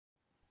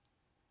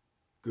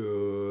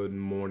Good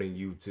morning,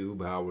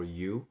 YouTube. How are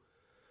you?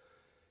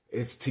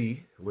 It's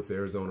T with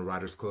Arizona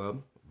Riders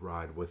Club.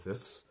 Ride with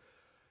us.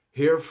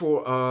 Here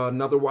for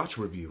another watch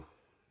review.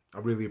 I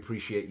really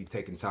appreciate you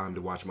taking time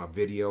to watch my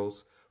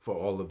videos. For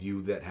all of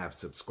you that have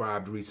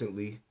subscribed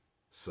recently,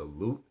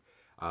 salute.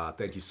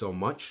 Thank you so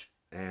much.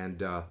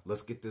 And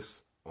let's get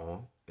this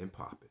on and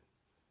popping.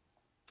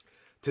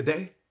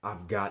 Today,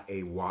 I've got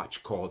a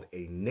watch called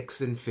a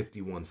Nixon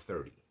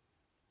 5130.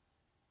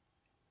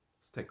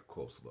 Let's take a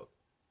close look.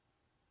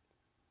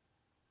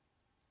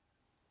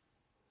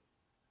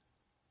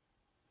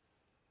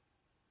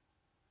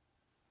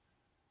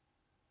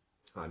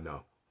 I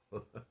know.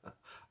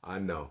 I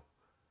know.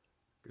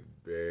 Could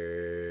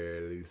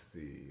barely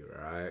see,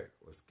 right?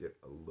 Let's get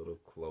a little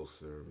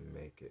closer,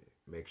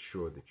 make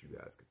sure that you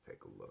guys can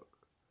take a look.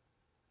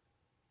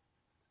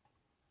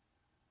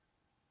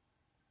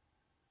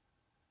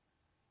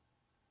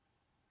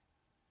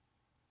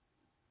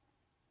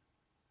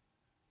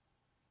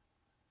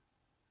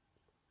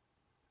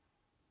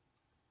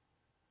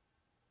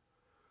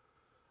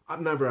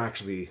 I've never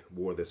actually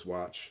wore this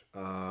watch.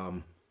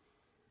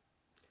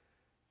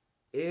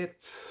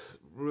 It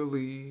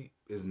really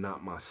is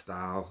not my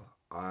style.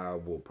 I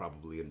will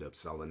probably end up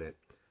selling it.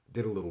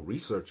 Did a little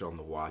research on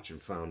the watch and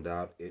found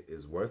out it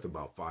is worth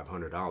about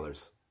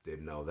 $500.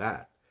 Didn't know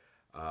that.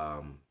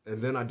 And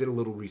then I did a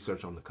little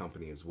research on the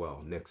company as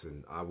well,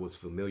 Nixon. I was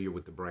familiar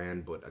with the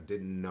brand, but I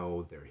didn't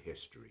know their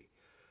history.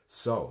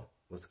 So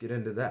let's get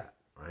into that,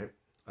 right?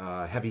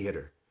 Heavy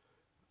hitter.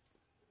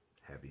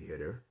 Heavy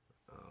hitter.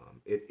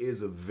 It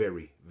is a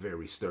very,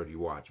 very sturdy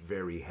watch,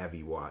 very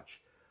heavy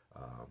watch.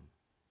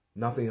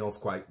 Nothing else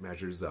quite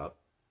measures up.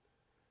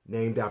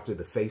 Named after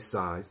the face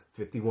size,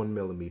 51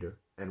 millimeter,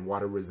 and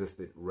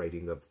water-resistant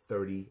rating of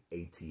 30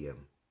 ATM.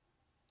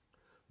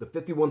 The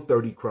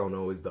 5130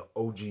 Chrono is the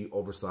OG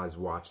oversized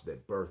watch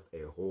that birthed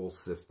a whole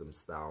system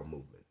style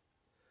movement.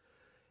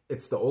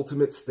 It's the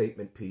ultimate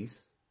statement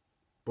piece,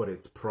 but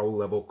its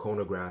pro-level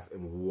chronograph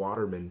and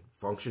Waterman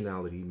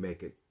functionality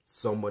make it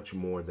so much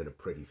more than a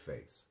pretty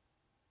face.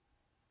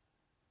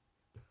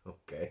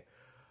 Okay.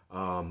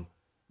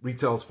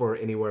 Retails for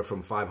anywhere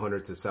from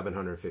 $500 to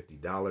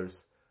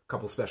 $750.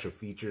 Couple special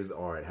features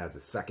are it has a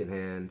second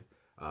hand,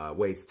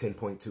 weighs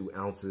 10.2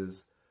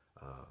 ounces.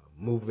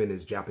 Movement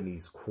is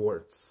Japanese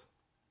quartz.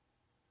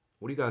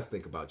 What do you guys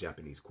think about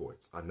Japanese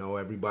quartz? I know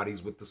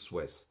everybody's with the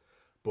Swiss,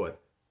 but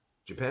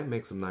Japan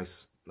makes some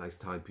nice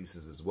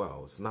timepieces as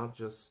well. It's not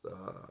just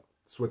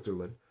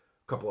Switzerland,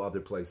 a couple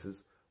other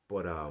places,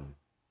 but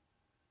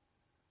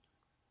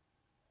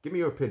give me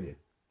your opinion.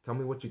 Tell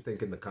me what you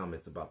think in the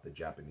comments about the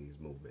Japanese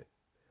movement.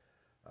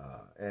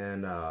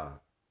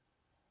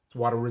 It's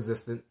water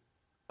resistant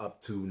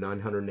up to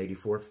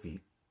 984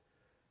 feet.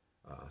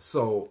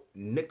 So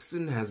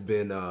Nixon has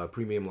been a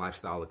premium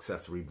lifestyle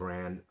accessory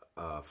brand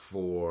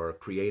for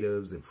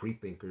creatives and free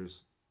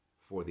thinkers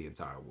for the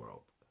entire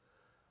world.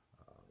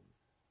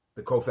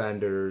 The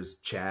co-founders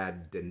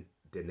Chad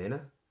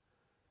Denena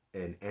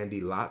and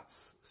Andy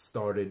Latz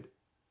started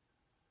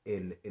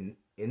in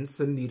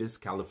Encinitas,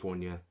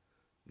 California,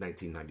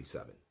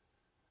 1997.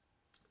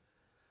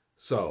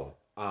 So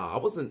I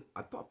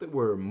thought they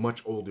were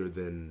much older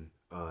than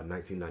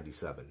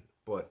 1997,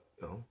 but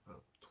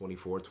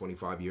 24,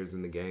 25 years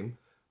in the game,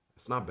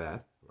 it's not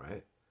bad,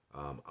 right?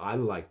 I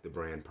like the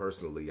brand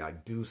personally. I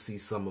do see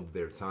some of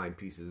their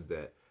timepieces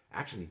that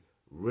actually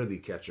really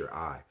catch your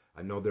eye.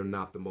 I know they're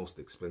not the most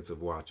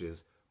expensive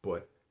watches,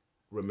 but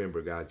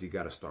remember, guys, you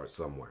got to start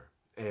somewhere.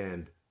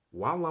 And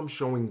while I'm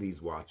showing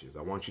these watches,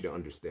 I want you to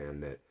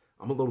understand that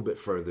I'm a little bit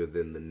further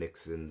than the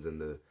Nixons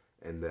and the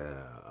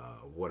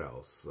what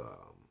else?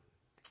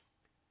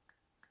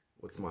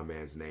 What's my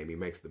man's name? He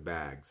makes the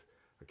bags.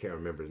 I can't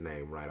remember his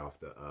name right off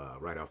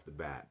the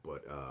bat.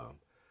 But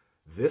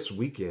this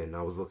weekend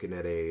I was looking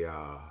at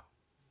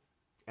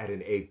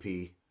an AP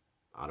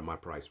out of my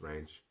price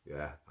range.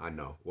 Yeah, I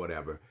know,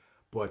 whatever.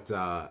 But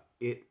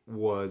it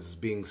was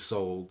being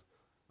sold.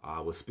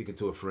 I was speaking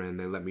to a friend.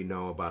 They let me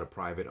know about a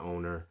private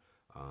owner.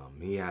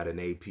 He had an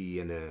AP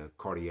and a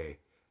Cartier,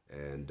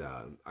 and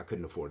I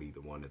couldn't afford either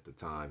one at the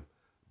time.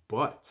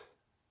 But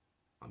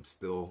I'm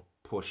still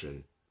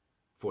pushing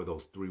for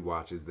those three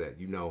watches that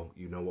you know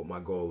what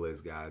my goal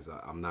is, guys.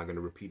 I'm not going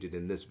to repeat it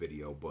in this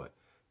video, but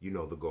you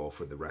know the goal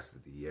for the rest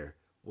of the year.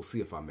 We'll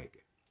see if I make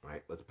it. All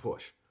right, let's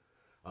push.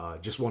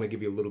 Just want to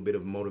give you a little bit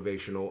of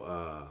motivational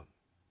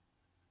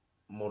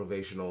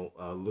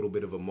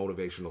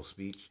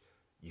speech.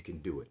 You can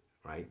do it,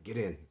 right? Get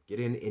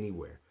in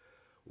anywhere.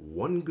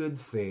 One good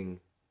thing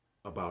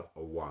about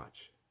a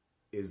watch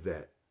is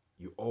that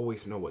you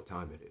always know what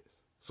time it is,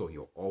 so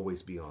you'll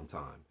always be on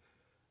time.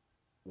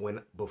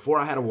 Before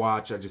I had a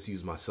watch, I just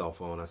used my cell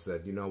phone. I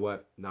said, you know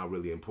what, not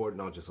really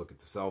important. I'll just look at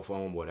the cell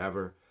phone,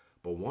 whatever.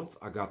 But once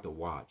I got the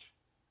watch,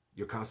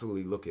 you're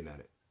constantly looking at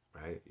it,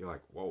 right? You're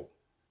like, whoa,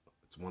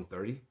 it's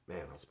 1:30.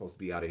 Man, I'm supposed to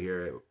be out of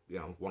here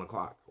at 1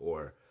 o'clock.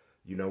 Or,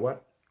 you know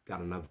what,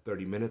 got another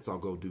 30 minutes. I'll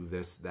go do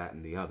this, that,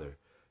 and the other.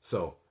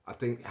 So I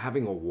think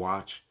having a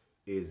watch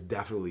is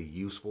definitely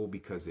useful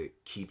because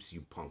it keeps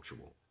you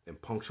punctual.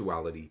 And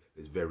punctuality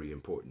is very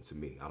important to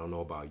me. I don't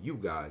know about you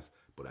guys,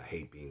 but I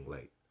hate being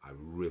late. I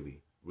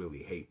really,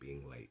 really hate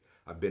being late.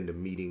 I've been to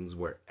meetings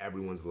where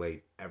everyone's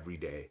late every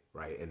day,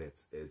 right? And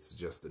it's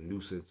just a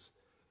nuisance.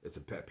 It's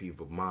a pet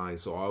peeve of mine.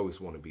 So I always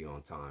want to be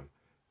on time.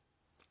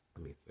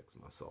 Let me fix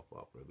myself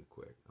up really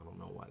quick. I don't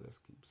know why this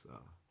keeps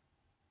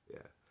yeah.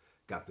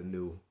 Got the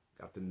new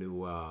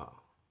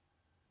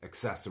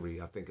accessory.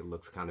 I think it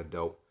looks kind of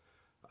dope.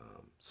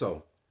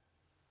 So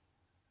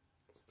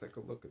let's take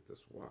a look at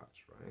this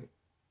watch, right?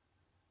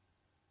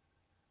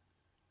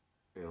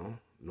 You know,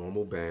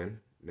 normal band,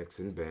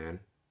 Nixon band.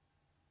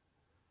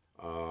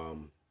 I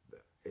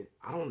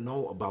don't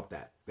know about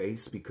that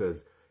face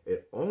because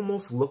it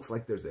almost looks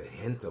like there's a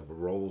hint of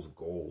rose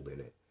gold in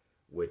it,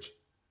 which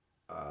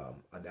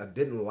I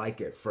didn't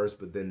like at first,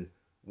 but then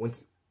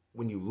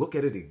when you look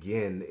at it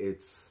again,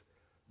 it's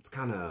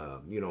kind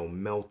of, you know,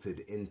 melted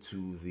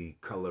into the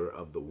color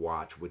of the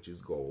watch, which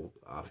is gold,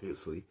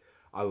 obviously.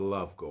 I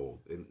love gold,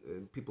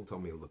 and people tell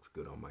me it looks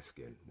good on my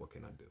skin. What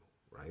can I do,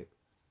 right?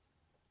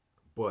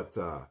 But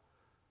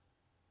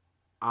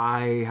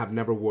I have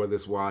never wore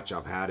this watch.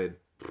 I've had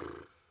it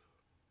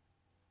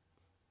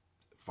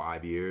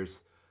 5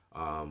 years.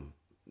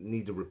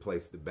 Need to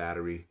replace the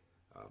battery.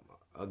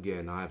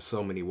 Again, I have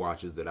so many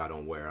watches that I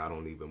don't wear. I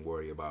don't even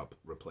worry about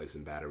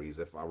replacing batteries.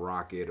 If I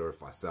rock it or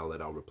if I sell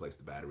it, I'll replace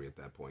the battery at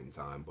that point in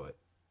time. But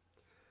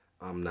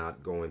I'm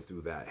not going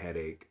through that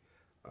headache.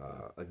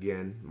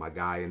 Again, my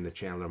guy in the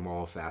Chandler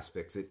Mall, Fast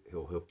Fix It,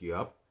 he'll hook you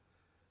up.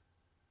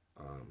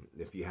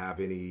 If you have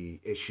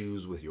any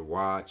issues with your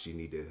watch, you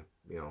need to,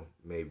 you know,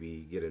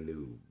 maybe get a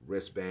new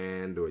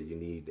wristband, or you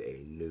need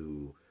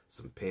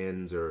some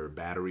pins or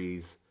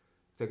batteries,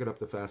 take it up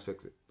to Fast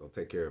Fix It. They'll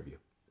take care of you.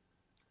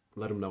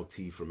 Let them know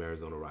T from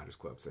Arizona Riders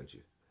Club sent you.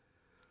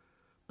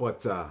 But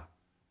tell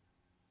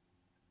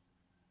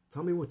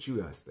me what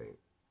you guys think.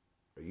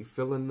 Are you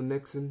feeling the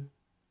Nixon?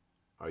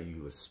 Are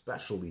you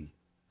especially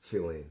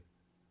feeling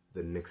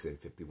the Nixon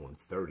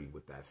 5130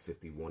 with that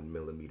 51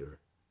 millimeter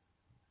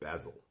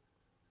bezel?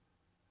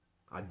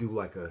 I do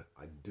like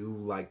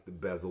the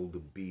bezel to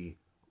be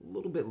a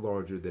little bit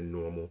larger than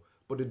normal,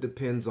 but it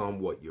depends on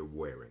what you're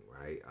wearing,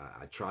 right?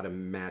 I try to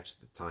match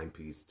the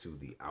timepiece to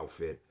the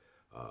outfit.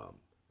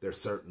 There's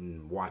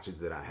certain watches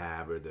that I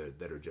have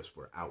that are just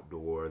for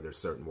outdoor. There's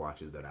certain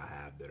watches that I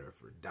have that are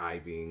for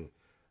diving,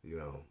 you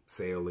know,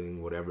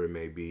 sailing, whatever it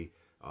may be.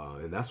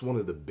 And that's one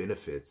of the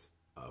benefits,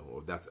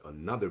 or that's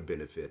another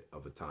benefit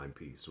of a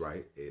timepiece,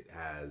 right? It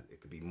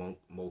could be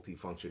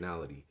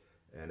multi-functionality.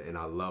 And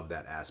I love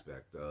that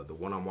aspect. The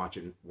one I'm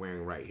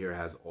wearing right here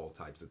has all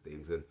types of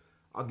things, and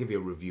I'll give you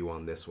a review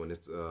on this one.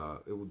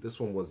 This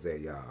one was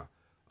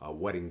a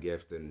wedding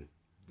gift, and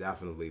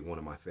definitely one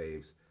of my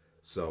faves.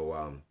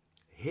 So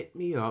hit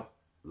me up.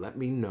 Let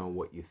me know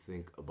what you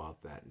think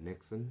about that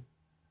Nixon.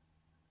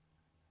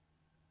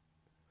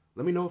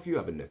 Let me know if you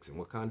have a Nixon.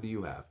 What kind do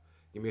you have?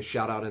 Give me a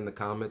shout out in the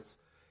comments.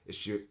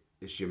 It's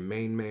your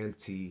main man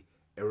T,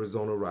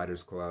 Arizona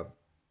Riders Club.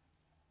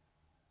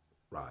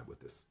 Ride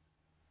with us.